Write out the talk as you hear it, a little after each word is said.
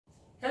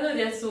Hello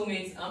there,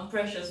 soulmates. I'm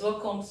Precious.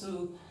 Welcome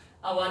to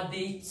our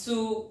day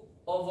 2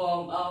 of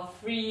our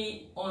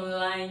free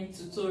online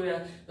tutorial.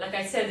 Like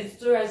I said, the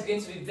tutorial is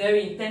going to be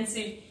very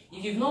intensive.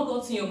 If you've not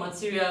gotten your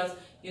materials,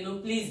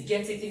 please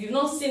get it. If you've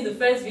not seen the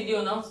first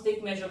video on how to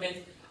take measurements,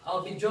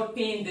 I'll be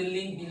dropping the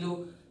link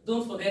below.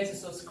 Don't forget to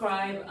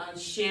subscribe and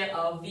share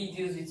our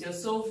videos with your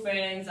soul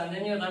friends and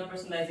any other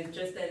person that is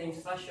interested in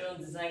fashion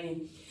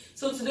designing.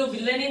 So today we'll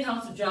be learning how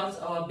to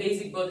draft our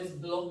basic bodice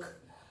block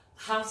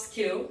half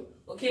scale.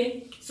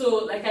 Okay,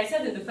 so like I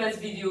said in the first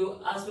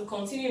video, as we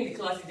continue in the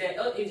class,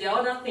 if there are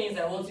other things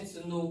I want you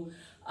to know,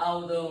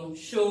 I'll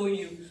show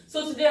you.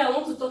 So today I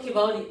want to talk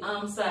about the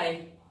arm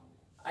side.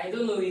 I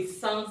don't know, it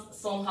sounds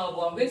somehow,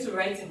 but I'm going to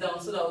write it down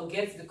so that I'll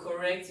get the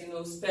correct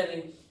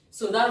spelling.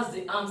 So that's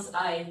the arm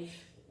side.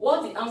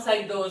 What the arm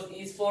side does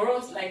is for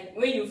us, like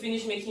when you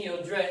finish making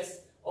your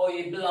dress or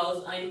your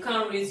blouse and you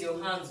can't raise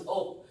your hands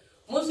up.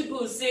 Most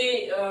people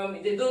say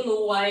they don't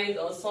know why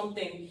or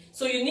something.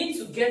 So you need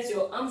to get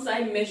your arm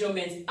side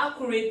measurements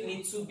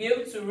accurately to be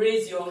able to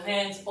raise your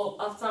hands up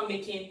after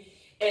making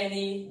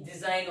any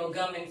design or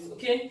garments.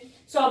 Okay,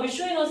 so I'll be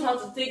showing us how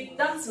to take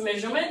that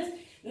measurement.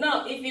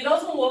 Now, if it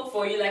doesn't work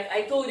for you, like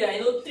I told you, I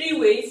know 3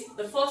 ways.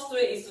 The first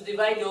way is to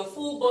divide your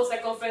full bust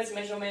circumference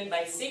measurement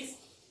by 6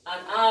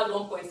 and add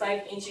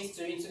 1.5 inches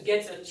to it to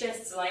get your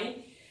chest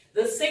line.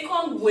 The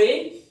second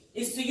way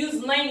is to use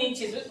 9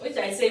 inches, which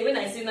I say, when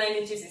I say 9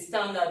 inches is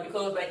standard,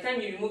 because by the time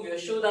you remove your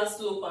shoulder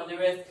slope and the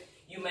rest,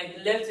 you might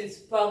be left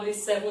with probably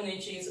 7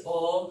 inches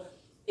or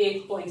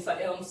 8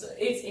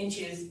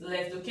 inches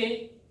left,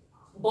 okay?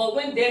 But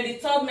then the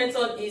third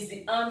method is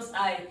the arm's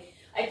eye.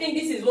 I think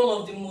this is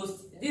one of the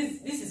most,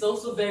 this is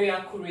also very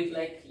accurate,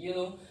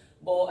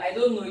 but I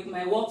don't know, it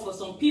might work for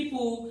some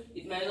people,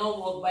 it might not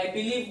work, but I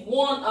believe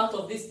one out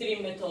of these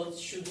 3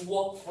 methods should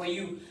work for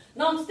you.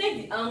 Now, to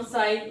take the arm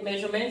side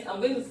measurement, I'm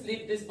going to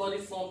flip this body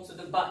form to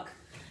the back.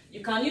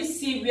 Can you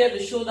see where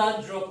the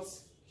shoulder dropped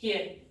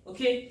here?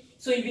 Okay,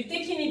 so you'll be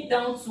taking it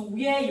down to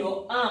where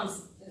your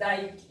arms,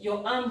 like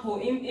your armhole,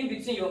 in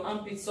between your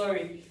armpits,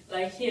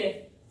 like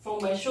here,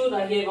 from my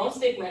shoulder here. If I want to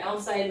take my arm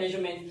side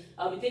measurement,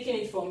 I'll be taking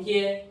it from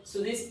here to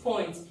this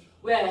point,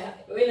 where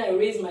when I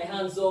raise my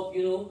hands up,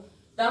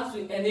 that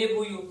will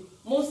enable you.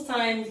 Most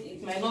times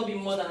it might not be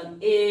more than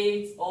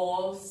 8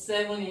 or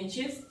 7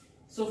 inches.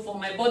 So for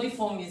my body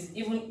form is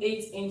even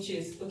 8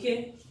 inches.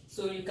 Okay,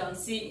 so you can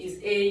see is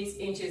 8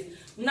 inches.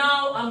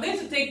 Now I'm going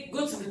to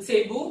go to the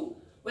table.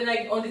 When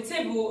on the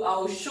table,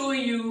 I'll show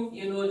you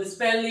the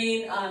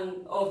spelling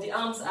and of the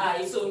arm's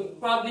eye. So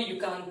probably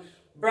you can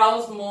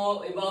browse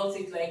more about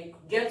it. Like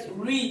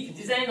read,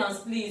 designers,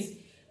 please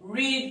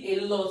read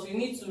a lot. We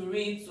need to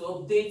read to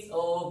update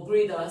or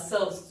upgrade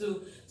ourselves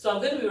too. So I'm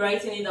going to be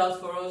writing it out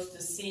for us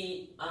to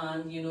see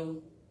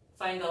and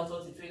find out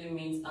what it really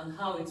means and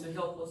how it will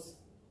help us.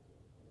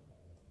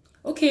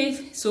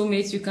 Okay, so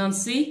mates, you can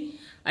see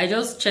I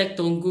just checked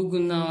on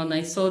Google now and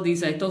I saw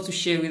this. I thought to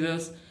share with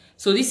us.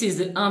 So this is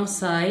the arm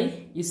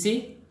side. You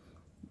see,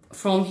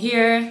 from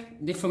here,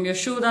 from your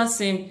shoulder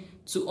seam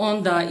to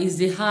under is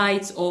the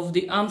height of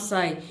the arm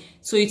side.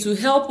 So it will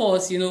help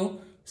us,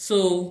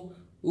 so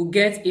we'll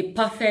get a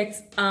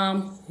perfect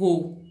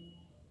armhole.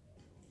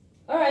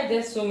 All right,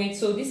 there, soulmates.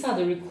 So these are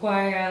the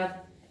required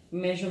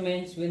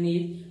measurements we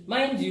need.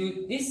 Mind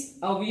you,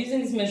 I'll be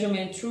using this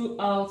measurement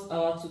throughout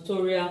our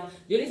tutorial.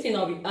 The only thing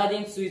I'll be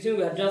adding to it when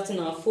we are drafting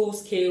our full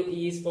scale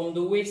is from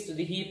the waist to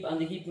the hip and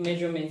the hip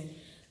measurement.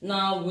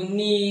 Now we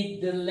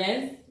need the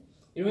length.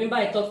 Remember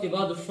I talked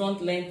about the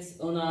front length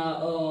on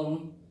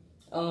our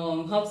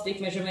how to take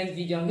measurement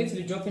video. I'm going to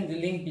be dropping the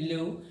link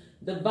below.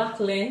 The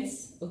back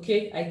length,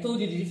 okay, I told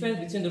you the difference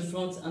between the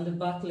front and the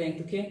back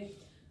length, okay?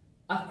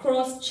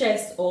 Across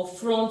chest or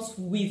front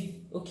width,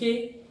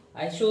 okay?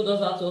 I showed us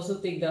how to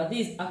also take that.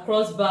 This is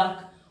across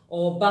back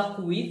or back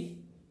width.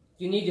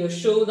 You need your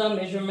shoulder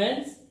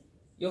measurement,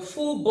 your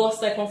full bust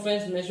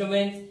circumference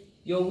measurement,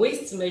 your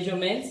waist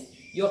measurement,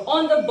 your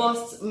under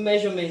bust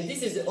measurement.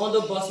 This is the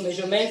under bust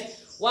measurement,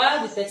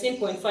 while the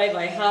 13.5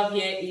 I have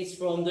here is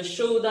from the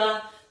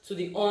shoulder to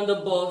the under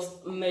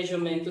bust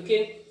measurement,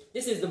 okay?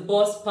 This is the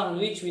bust span,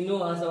 which we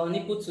know as our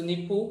nipple to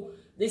nipple.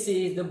 This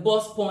is the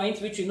bust point,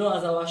 which we know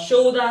as our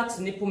shoulder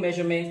to nipple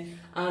measurement.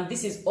 And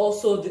this is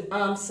also the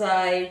arm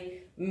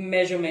side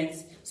measurement.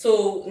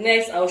 So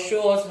next I'll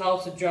show us how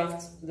to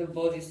draft the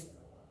bodice.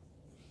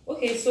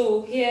 Okay,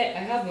 so here I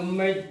have a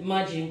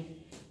margin.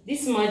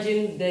 This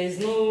margin, there is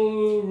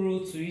no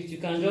rule to it. You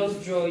can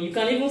just draw. You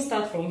can even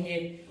start from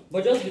here.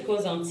 But just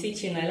because I'm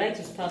teaching, I like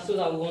to start so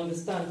that we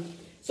understand.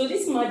 So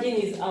this margin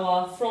is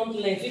our front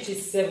length, which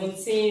is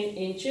 17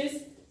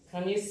 inches.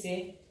 Can you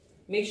see?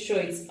 Make sure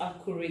it's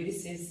accurate.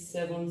 This is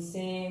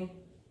 17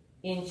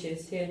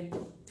 inches here.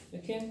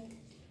 Okay?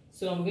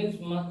 So I'm going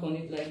to mark on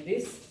it like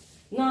this.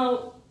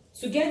 Now,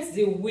 to get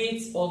the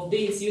width of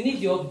this, you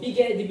need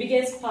the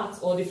biggest part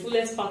or the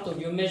fullest part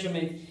of your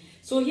measurement.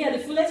 So here, the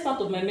fullest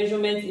part of my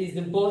measurement is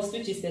the bust,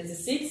 which is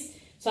 36.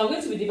 So I'm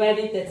going to be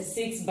dividing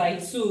 36 by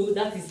 2,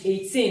 that is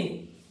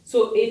 18.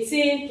 So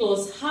 18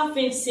 plus half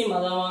inch seam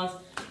allowance,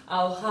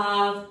 I'll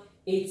have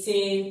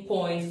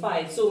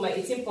 18.5. So my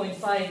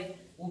 18.5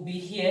 will be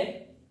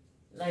here,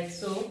 like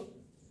so.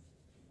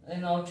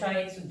 And I'll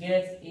try to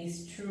get a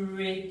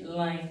straight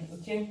line,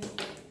 okay?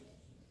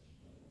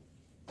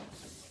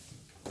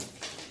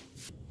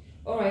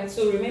 Alright,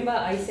 so remember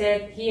I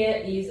said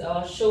here is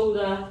our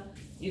shoulder,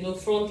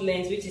 front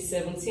length, which is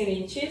 17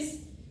 inches.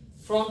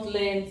 Front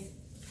length,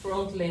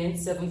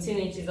 17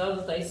 inches. That's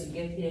what I used to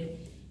get here.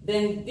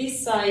 Then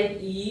this side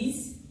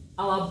is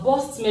our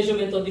bust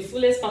measurement, or the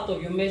fullest part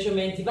of your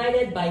measurement,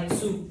 divided by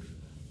 2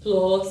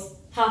 plus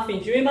half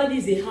inch. Remember,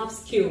 this is a half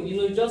scale,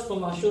 just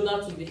from our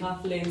shoulder to the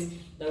half length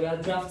that we are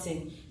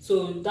drafting.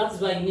 So that's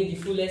why you need the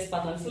fullest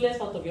part. And the fullest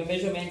part of your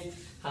measurement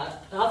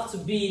have to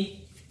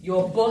be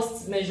your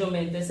bust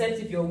measurement. Except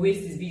if your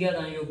waist is bigger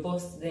than your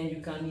bust, then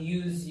you can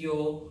use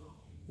your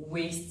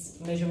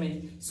waist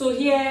measurement. So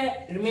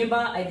here, remember,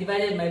 I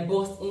divided my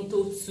bust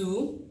into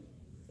 2,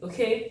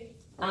 okay?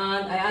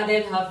 And I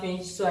added half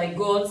inch, so I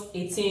got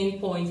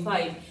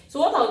 18.5.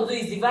 So what I'll do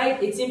is divide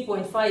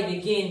 18.5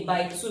 again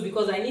by 2,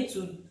 because I need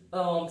to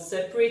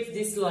separate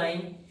this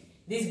line,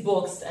 this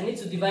box. I need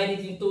to divide it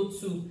into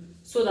 2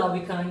 so that we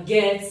can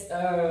get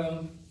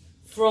our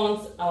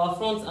front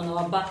and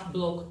our back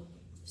block.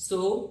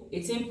 So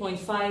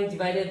 18.5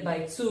 divided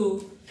by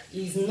 2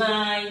 is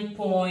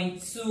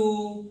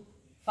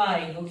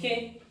 9.25.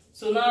 Okay,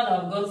 so now that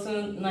I've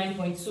gotten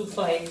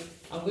 9.25,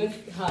 I'm going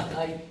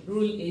to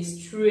rule a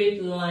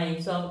straight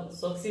line. So I've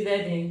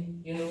succeeded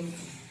in,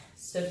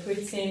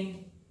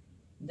 separating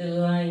the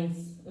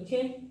lines.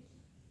 Okay.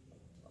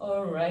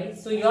 All right.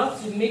 So you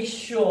have to make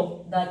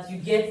sure that you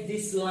get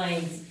these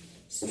lines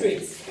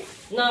straight.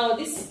 Now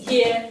this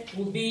here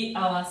will be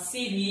our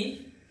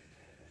CB.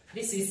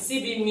 This is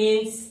CB,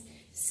 means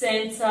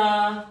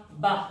center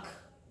back.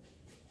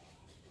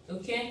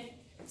 Okay,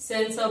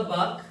 center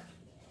back.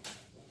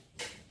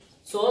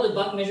 So all the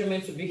back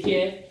measurements will be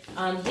here,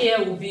 and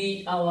here will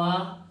be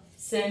our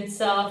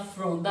center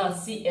front.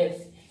 That's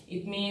CF.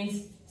 It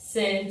means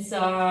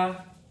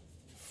center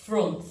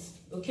front.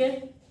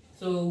 Okay,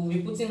 so we'll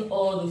be putting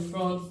all the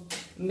front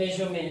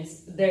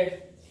measurements there.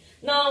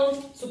 Now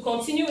to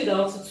continue with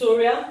our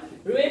tutorial,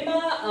 remember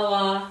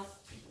our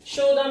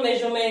shoulder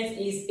measurement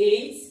is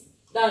 8.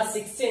 That's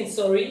 16,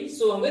 sorry.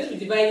 So I'm going to be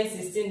dividing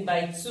 16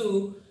 by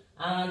 2,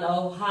 and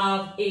I'll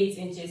have 8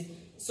 inches.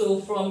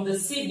 So from the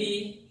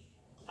CB,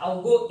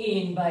 I'll go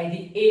in by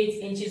the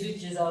 8 inches,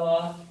 which is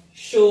our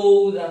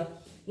shoulder.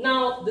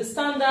 Now, the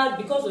standard,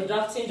 because we're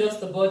drafting just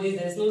the body,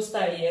 there's no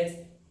style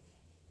yet.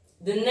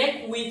 The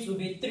neck width will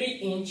be 3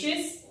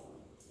 inches,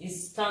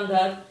 is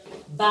standard.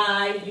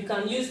 You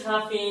can use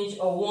half inch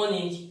or 1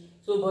 inch.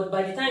 So, but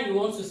by the time you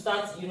want to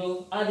start,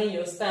 adding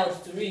your styles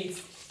to it,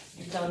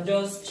 you can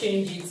just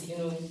change it,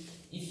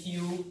 if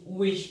you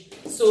wish.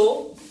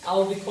 So,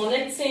 I'll be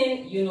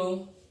connecting,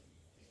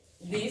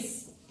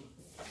 this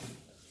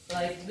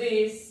like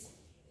this.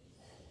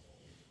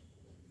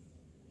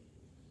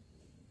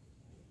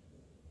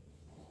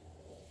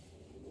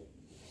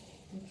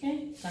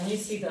 Okay, can you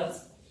see that?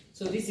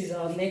 So this is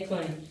our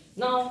neckline.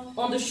 Now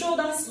on the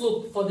shoulder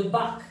slope for the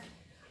back,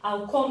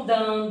 I'll come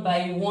down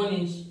by 1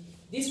 inch.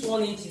 This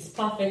 1 inch is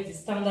perfect, it's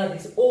standard,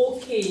 it's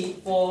okay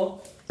for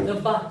the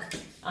back.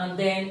 And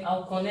then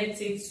I'll connect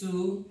it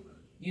to,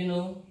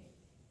 the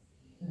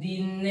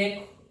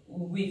neck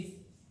width.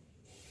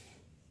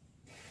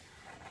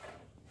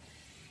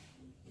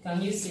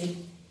 Can you see?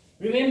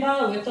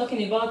 Remember, we're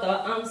talking about our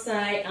arm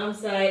side,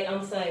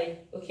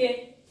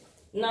 okay?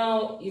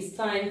 Now it's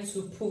time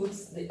to put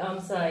the arm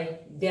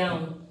side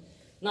down.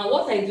 Now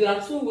what I do,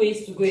 are 2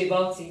 ways to go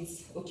about it,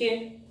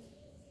 okay?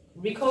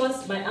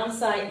 Because my arm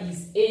side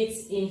is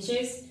 8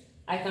 inches,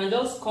 I can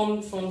just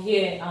come from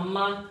here and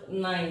mark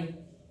 9.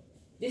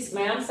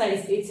 My arm side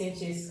is 8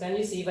 inches. Can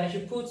you see? If I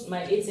should put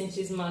my 8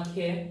 inches mark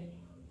here,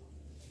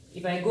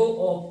 if I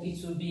go up,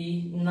 it will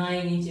be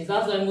 9 inches.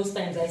 That's why most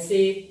times I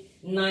say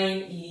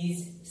 9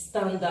 is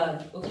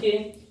standard,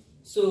 okay?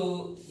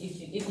 So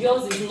if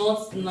yours is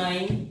not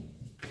 9,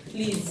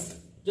 please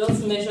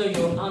just measure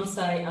your arm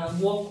side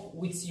and work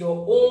with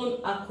your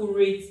own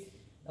accurate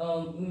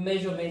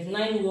measurement.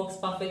 9 works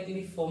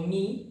perfectly for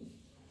me,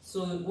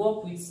 so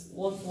work with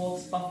what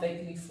works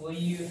perfectly for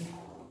you.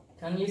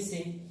 Can you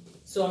see?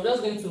 So I'm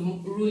just going to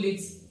rule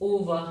it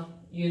over,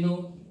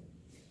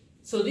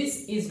 So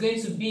this is going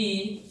to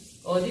be,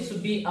 or this will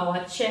be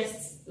our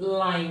chest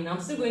line. I'm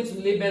still going to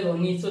label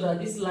on it so that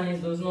this line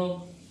does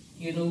not,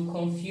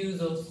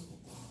 confuse us.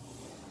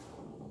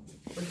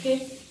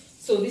 Okay,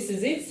 so this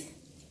is it.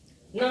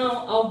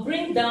 Now I'll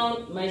bring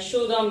down my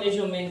shoulder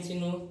measurement,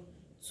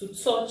 to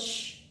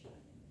touch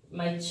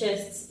my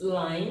chest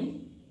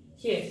line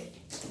here.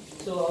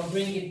 So I'll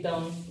bring it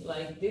down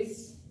like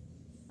this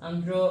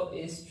and draw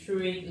a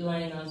straight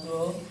line as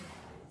well.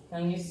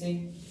 Can you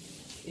see?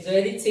 It's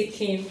already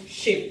taking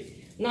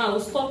shape. Now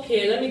I'll stop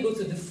here. Let me go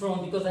to the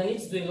front because I need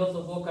to do a lot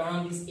of work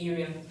around this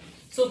area.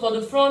 So for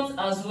the front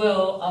as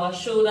well, our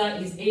shoulder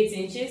is 8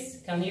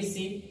 inches. Can you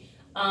see?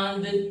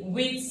 And the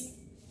width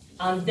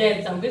and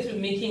depth, I'm going to be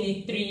making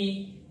it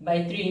 3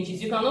 by 3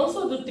 inches. You can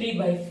also do 3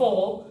 by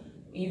 4.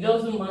 it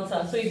doesn't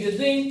matter. So if you're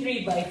doing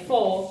 3 by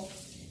 4,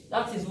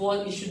 that is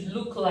what it should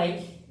look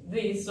like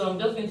this. So I'm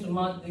just going to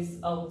mark this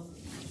out.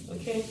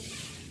 Okay,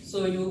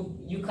 so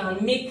you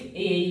can make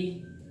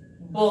a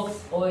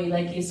box or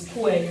like a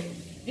square.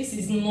 This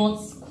is not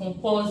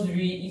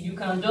compulsory. If you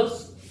can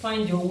just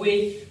find your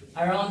way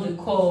around the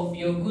curve,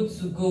 you're good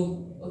to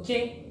go.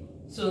 Okay,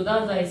 so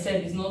that's why I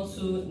said it's not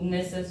too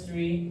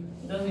necessary.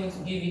 Just going to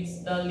give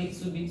it that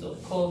little bit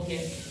of curve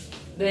here.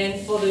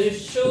 Then for the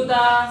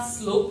shoulder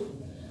slope,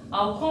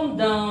 I'll come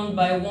down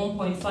by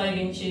 1.5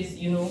 inches,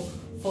 you know,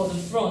 for the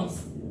front,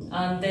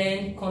 and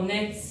then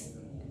connect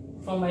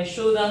from my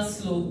shoulder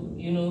slope,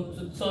 you know,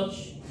 to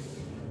touch.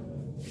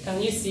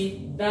 Can you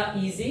see that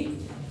easy?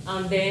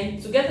 And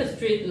then to get a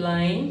straight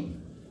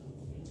line,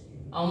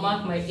 I'll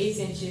mark my 8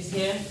 inches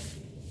here.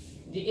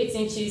 The 8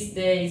 inches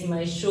there is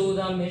my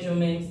shoulder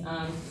measurement,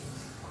 and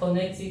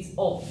connect it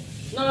up.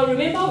 Now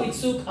remember, we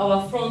took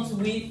our front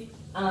width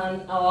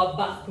and our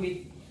back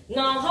width.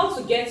 Now how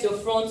to get your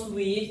front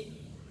width?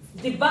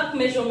 The back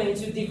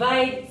measurement, you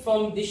divide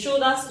from the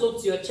shoulder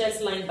slope to your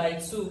chest line by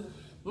 2.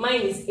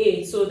 Mine is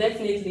 8, so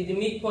definitely the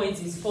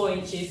midpoint is 4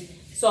 inches.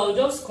 So I'll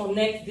just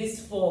connect this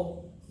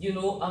 4, you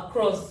know,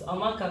 across. I'll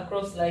mark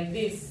across like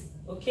this.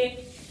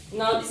 Okay,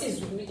 now this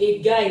is a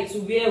guide to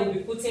where we'll be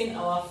putting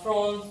our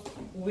front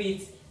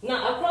width.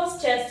 Now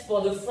across chest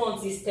for the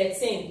front is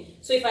 13.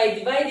 So if I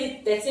divide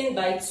it 13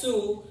 by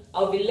 2,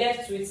 I'll be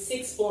left with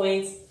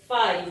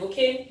 6.5.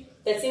 Okay,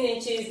 13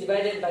 inches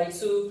divided by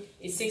 2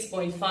 is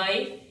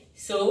 6.5.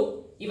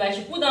 So if I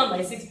should put down my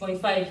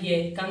 6.5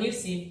 here, can you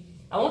see?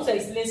 I want to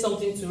explain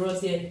something to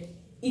us here.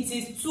 It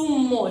is too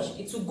much.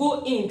 It will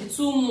go in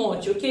too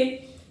much.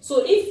 Okay,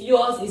 so if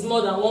yours is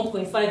more than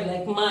 1.5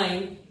 like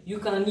mine, you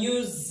can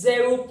use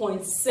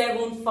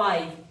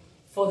 0.75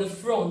 for the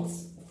front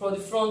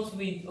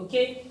width.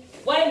 Okay,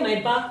 while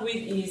my back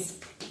width is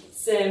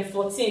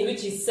 14,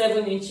 which is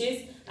 7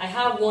 inches, I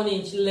have 1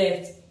 inch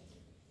left.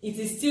 It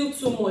is still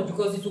too much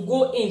because it will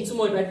go in too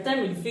much. By the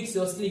time you fix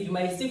your sleeve, you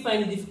might still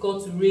find it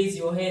difficult to raise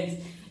your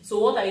head. So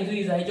what I do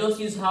is I just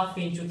use ½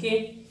 inch.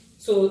 Okay,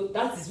 so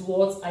that is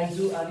what I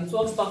do, and it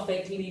works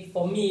perfectly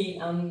for me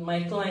and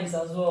my clients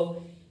as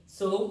well.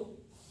 So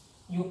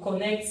you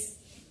connect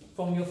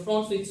from your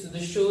front width to the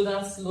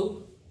shoulder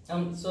slope,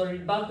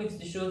 back width to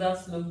the shoulder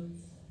slope,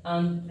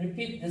 and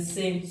repeat the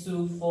same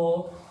too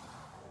for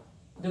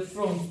the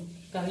front.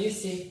 Can you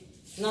see?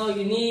 Now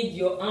you need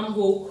your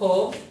armhole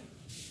curve.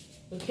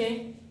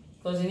 Okay,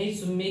 because you need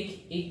to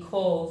make a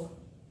curve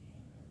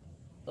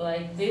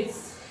like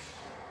this.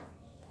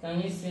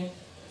 Can you see?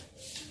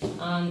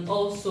 And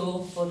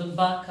also for the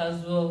back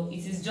as well.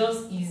 It is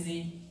just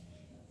easy,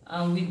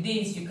 and with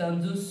this you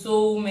can do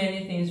so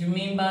many things.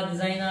 Remember,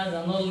 designers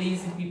are not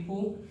lazy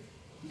people.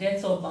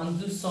 Get up and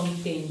do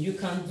something. You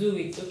can do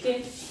it.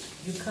 Okay,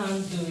 you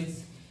can do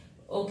it.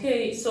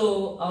 Okay,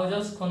 so I'll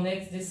just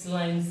connect these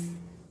lines.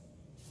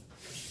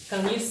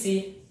 Can you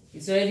see?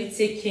 It's already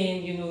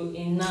taken, you know,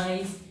 a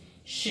nice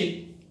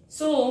shape.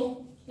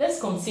 So let's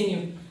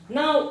continue.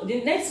 Now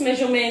the next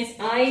measurement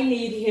I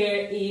need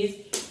here is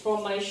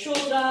from my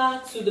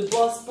shoulder to the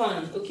bust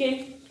span.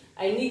 Okay,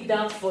 I need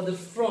that for the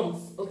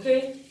front.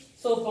 Okay,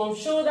 so from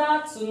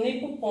shoulder to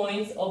nipple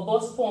point or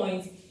bust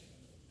point,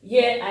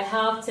 here I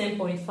have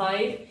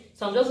 10.5.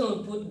 So I'm just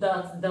going to put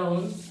that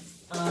down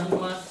and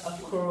mark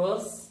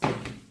across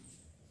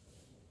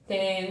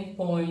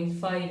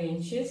 10.5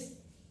 inches.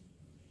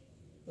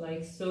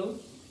 Like so.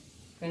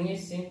 Can you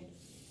see?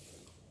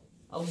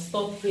 I'll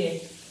stop here.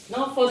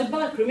 Now for the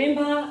back,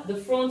 remember the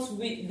front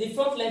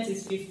length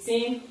is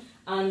 15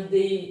 and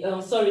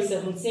the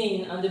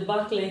 17, and the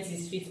back length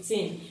is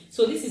 15.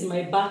 So this is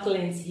my back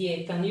length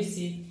here. Can you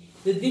see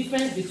the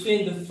difference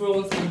between the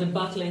front and the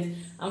back length?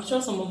 I'm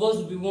sure some of us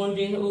will be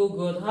wondering, oh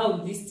God, how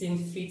will this thing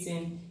fit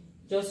in?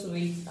 Just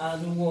wait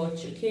and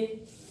watch. Okay,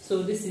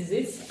 so this is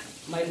it,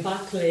 my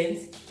back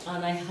length,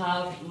 and I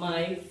have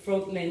my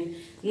front length.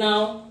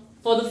 Now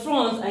for the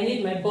front, I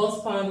need my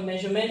bust span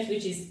measurement,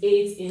 which is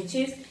 8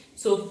 inches.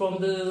 So from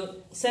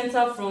the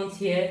center front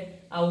here,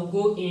 I will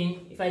go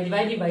in. If I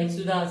divide it by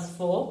 2, that's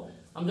 4.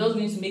 I'm just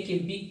going to make a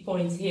big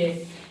point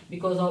here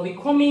because I'll be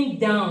coming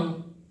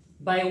down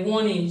by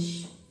 1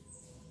 inch.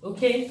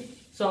 Okay,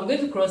 so I'm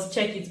going to cross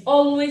check it.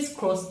 Always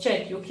cross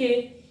check.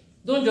 Okay,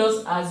 don't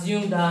just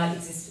assume that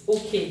it is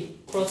okay.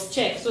 Cross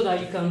check so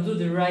that you can do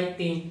the right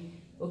thing.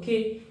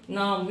 Okay,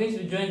 now I'm going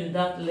to join the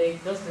dart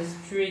leg, just a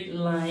straight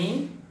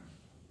line.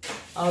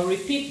 I'll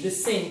repeat the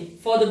same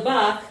for the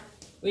back.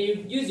 When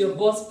you use your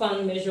bust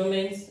span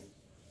measurement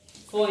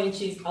 4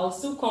 inches, I'll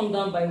still come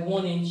down by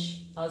 1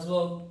 inch as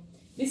well.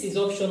 This is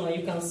optional.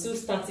 You can still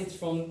start it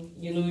from,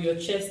 you know, your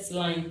chest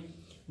line,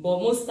 but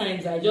most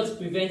times I just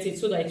prevent it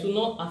so that it will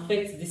not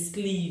affect the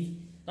sleeve.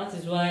 That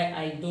is why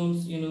I don't,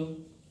 you know,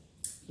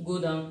 go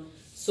down.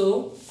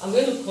 So I'm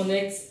going to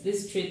connect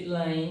this straight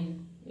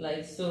line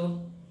like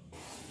so.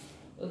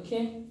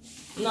 Okay,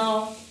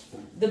 now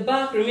the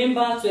back,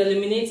 remember to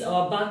eliminate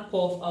our back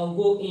puff, I'll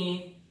go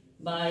in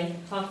by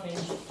 ½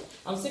 inch.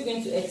 I'm still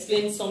going to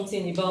explain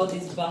something about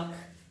this back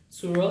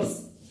to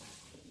us.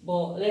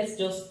 But let's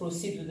just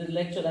proceed with the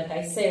lecture. Like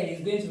I said,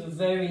 it's going to be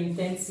very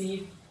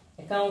intensive.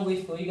 I can't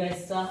wait for you guys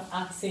to start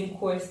asking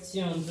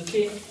questions,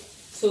 okay?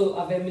 So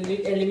I've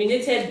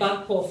eliminated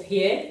back puff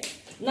here.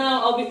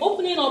 Now I'll be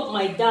opening up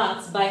my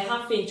darts by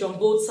 1/2 inch on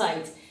both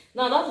sides.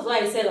 Now that is why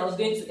I said I was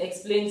going to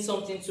explain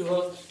something to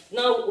us.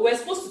 Now we're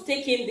supposed to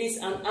take in this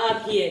and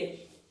add here,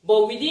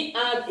 but we didn't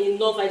add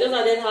enough. I just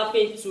added 1/2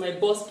 inch to my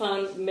bust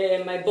pan,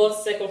 my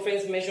bust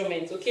circumference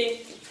measurement,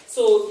 okay?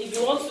 So if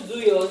you want to do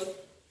yours,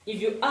 if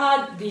you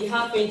add the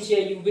 1/2 inch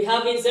here, you'll be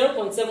having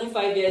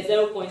 0.75 here,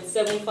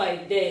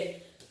 0.75 there.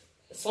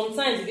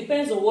 Sometimes it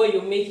depends on what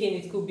you're making,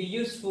 it could be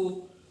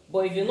useful,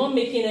 but if you're not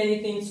making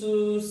anything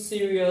too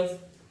serious,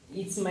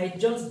 it might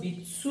just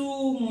be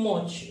too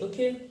much,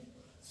 okay?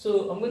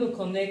 So I'm going to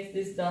connect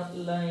this dart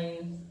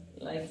line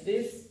like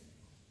this.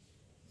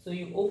 So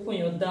you open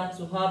your dart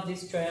to have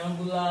this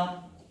triangular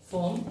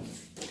form.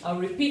 I'll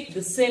repeat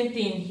the same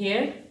thing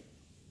here,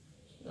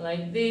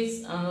 like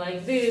this,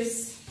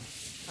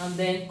 and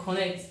then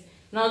connect.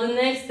 Now the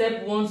next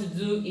step we want to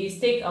do is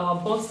take our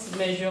bust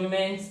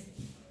measurement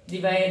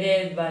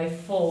divided by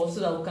 4 so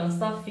that we can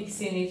start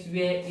fixing it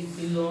where it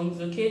belongs,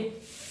 okay?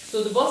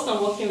 So the bust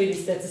I'm working with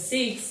is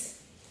 36.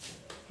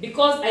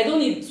 Because I don't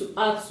need to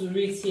add to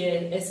it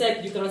here,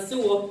 except you can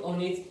still work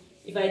on it.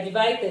 If I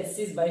divide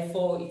 36 by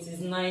 4, it is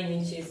 9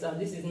 inches, and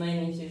this is 9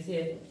 inches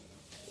here.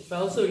 If I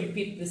also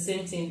repeat the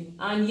same thing,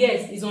 and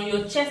yes, it's on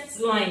your chest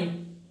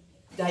line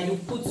that you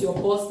put your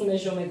bust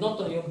measurement,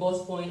 not on your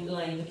bust point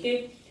line,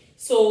 okay?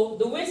 So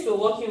the waist we're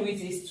working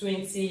with is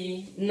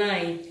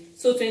 29.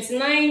 So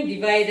 29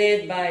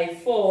 divided by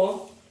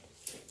 4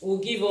 will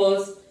give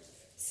us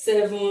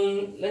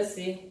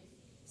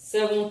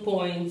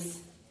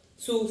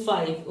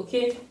 7.25,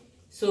 okay?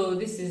 So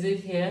this is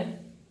it here,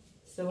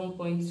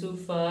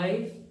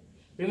 7.25.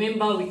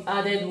 Remember we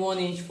added 1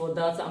 inch for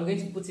that. I'm going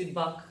to put it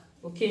back,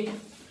 okay?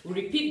 We'll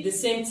repeat the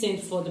same thing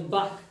for the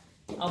back.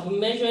 I'll be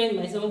measuring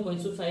my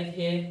 7.25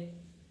 here,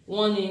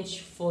 1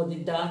 inch for the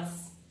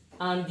darts,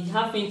 and the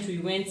 1/2 inch we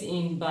went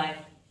in by.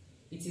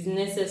 It is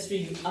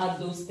necessary you add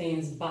those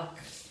things back.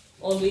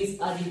 Always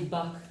add it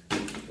back,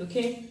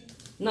 okay?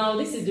 Now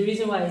this is the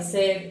reason why I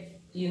said,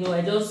 you know,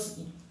 I just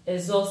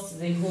exhaust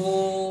the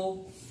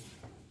whole,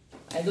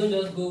 I don't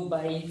just go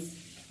by it,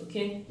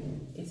 okay?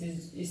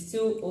 It's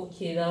still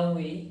okay that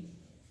way,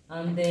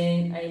 and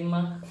then I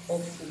mark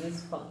up to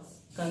this part.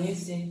 Can you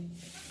see?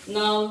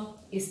 Now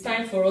it's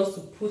time for us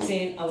to put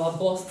in our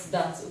bust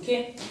dart,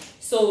 okay?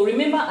 So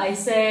remember I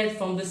said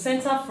from the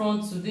center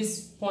front to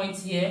this point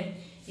here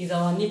is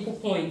our nipple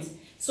point.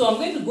 So I'm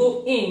going to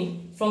go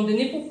in from the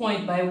nipple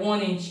point by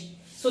 1 inch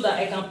so that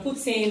I can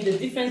put in the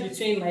difference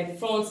between my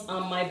front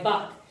and my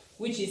back,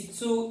 which is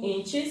 2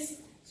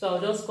 inches. So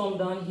I'll just come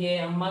down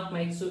here and mark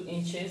my 2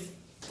 inches,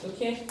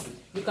 okay?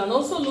 You can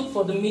also look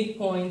for the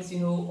midpoint, you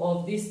know,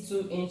 of these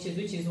 2 inches,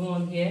 which is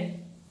 1 here.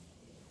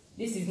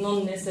 This is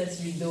not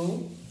necessary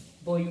though,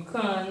 but you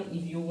can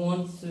if you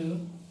want to,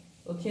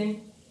 okay?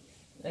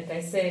 Like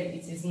I said,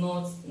 it is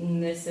not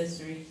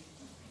necessary,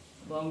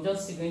 but I'm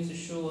just going to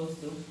show us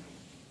though.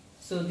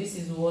 So this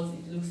is what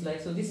it looks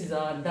like. So this is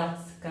our dart,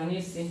 can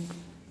you see?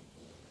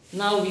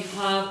 Now we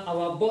have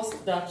our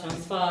bust dart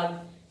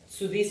transferred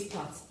to this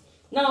part.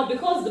 Now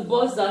because the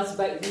bust dart,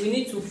 we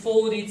need to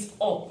fold it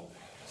up.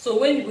 So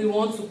when we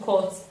want to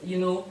cut, you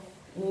know,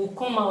 we'll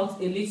come out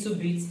a little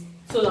bit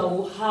so that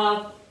we'll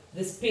have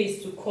the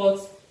space to cut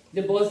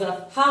the bust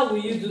dart. How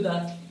will you do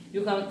that?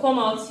 You can come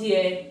out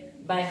here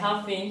by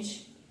 1/2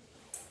 inch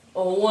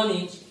or 1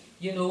 inch,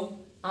 you know,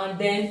 and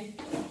then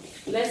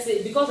let's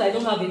say because I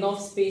don't have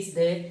enough space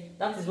there,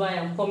 that is why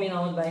I'm coming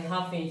out by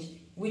 1/2 inch,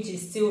 which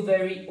is still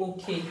very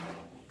okay.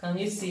 Can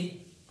you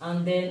see?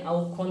 And then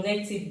I'll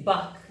connect it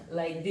back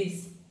like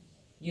this,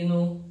 you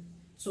know,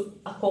 to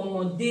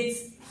accommodate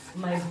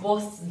my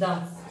bust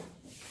dart,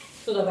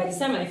 so that by the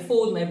time I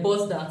fold my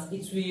bust dart,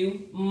 it will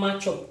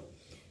match up.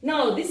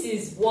 Now this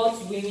is what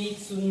we need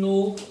to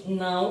know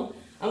now.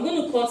 I'm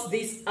going to cut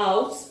this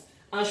out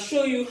and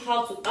show you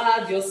how to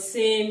add your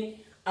same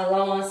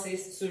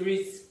allowances to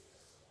it.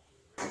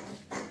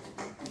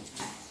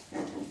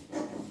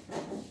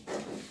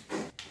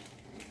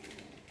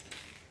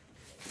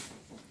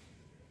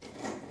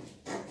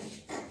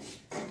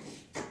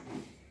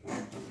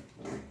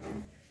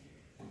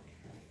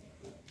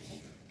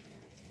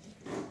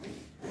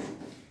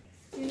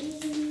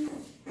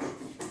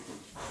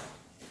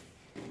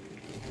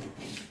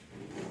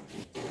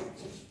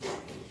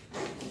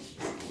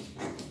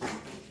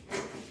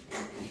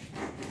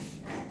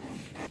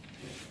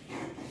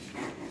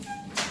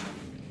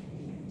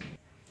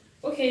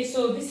 Okay,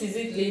 so this is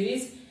it,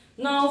 ladies.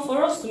 Now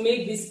for us to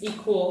make this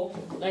equal,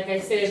 like I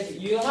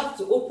said, you have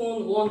to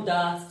open one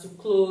dart to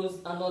close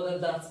another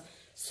dart.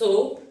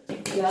 So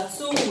there are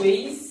 2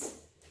 ways.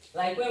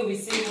 Like when we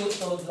see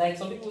most of, like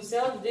some people say,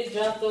 how do they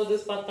draft all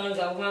those patterns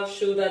that have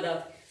shoulder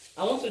dart?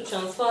 I want to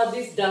transfer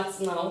these darts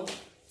now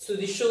to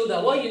the shoulder.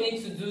 What you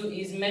need to do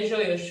is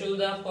measure your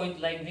shoulder point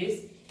like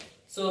this.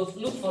 So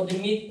look for the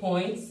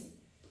midpoint.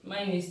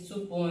 Mine is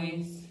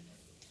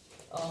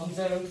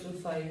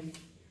 2.025.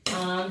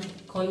 and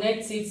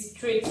connect it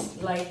straight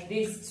like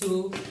this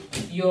to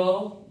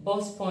your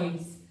bust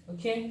point.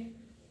 Okay,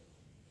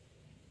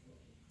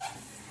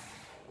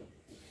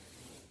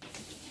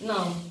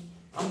 now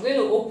I'm going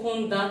to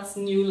open that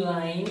new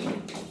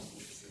line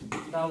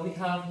that we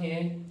have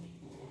here.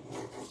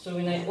 So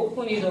when I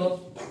open it up,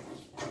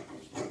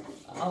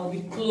 I'll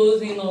be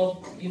closing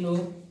up, you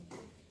know,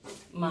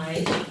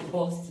 my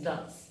bust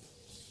dart.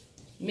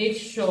 Make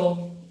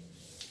sure,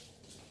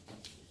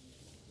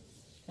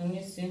 can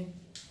you see?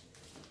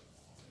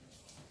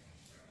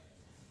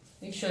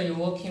 Make sure you're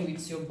working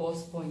with your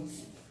bust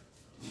points.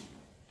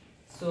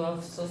 So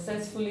I've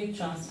successfully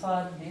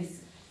transferred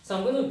this. So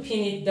I'm going to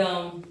pin it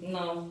down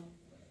now.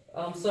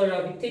 I'll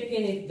be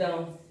taping it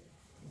down.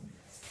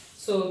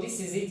 So this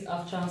is it.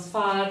 I've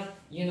transferred,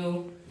 you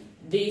know,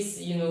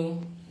 this, you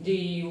know,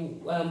 the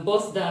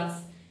bust dart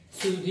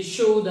to the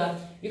shoulder.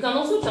 You can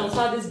also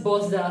transfer this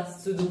bust dart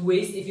to the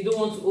waist if you don't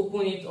want to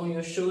open it on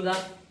your shoulder.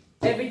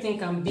 Everything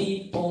can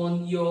be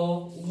on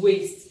your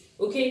waist.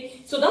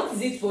 Okay, so that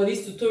is it for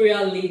this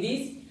tutorial,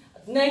 ladies.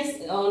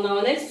 Next, on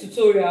our next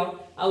tutorial,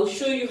 I will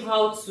show you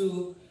how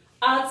to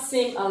add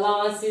seam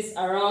allowances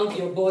around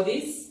your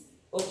bodice.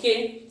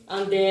 Okay,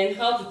 and then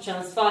how to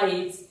transfer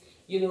it,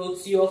 you know,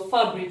 to your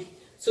fabric.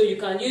 So you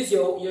can use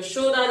your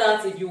shoulder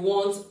dart if you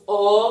want,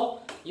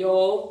 or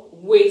your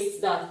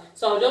waist dart.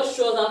 So I'll just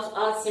show how to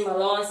add seam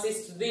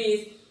allowances to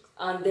this,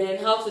 and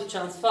then how to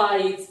transfer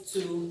it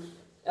to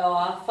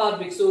our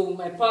fabric. So we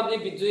might probably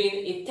be doing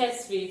a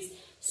test fit,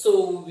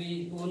 so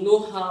we will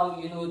know how,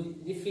 you know,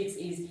 the fit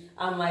is.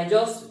 I might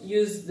just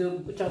use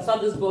transfer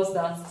this bust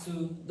dart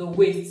to the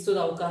waist so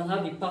that we can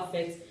have a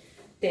perfect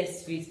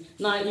test fit.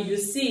 Now if you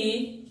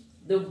see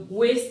the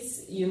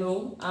waist, you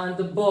know, and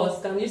the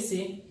bust, can you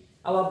see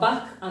our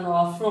back and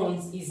our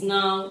front is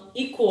now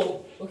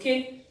equal?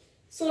 Okay,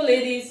 so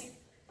ladies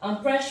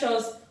and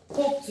precious,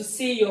 hope to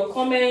see your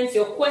comments,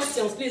 your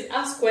questions. Please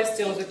ask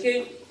questions.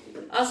 Okay,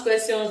 ask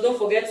questions. Don't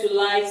forget to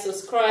like,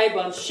 subscribe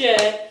and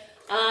share.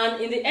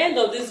 And in the end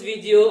of this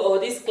video or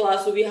this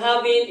class, we'll be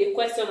having a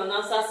question and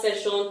answer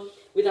session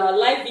with our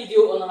live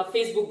video on our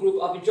Facebook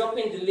group. I'll be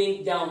dropping the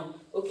link down.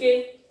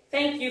 Okay,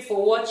 thank you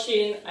for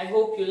watching. I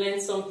hope you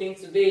learned something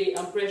today.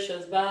 I'm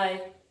Precious.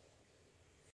 Bye.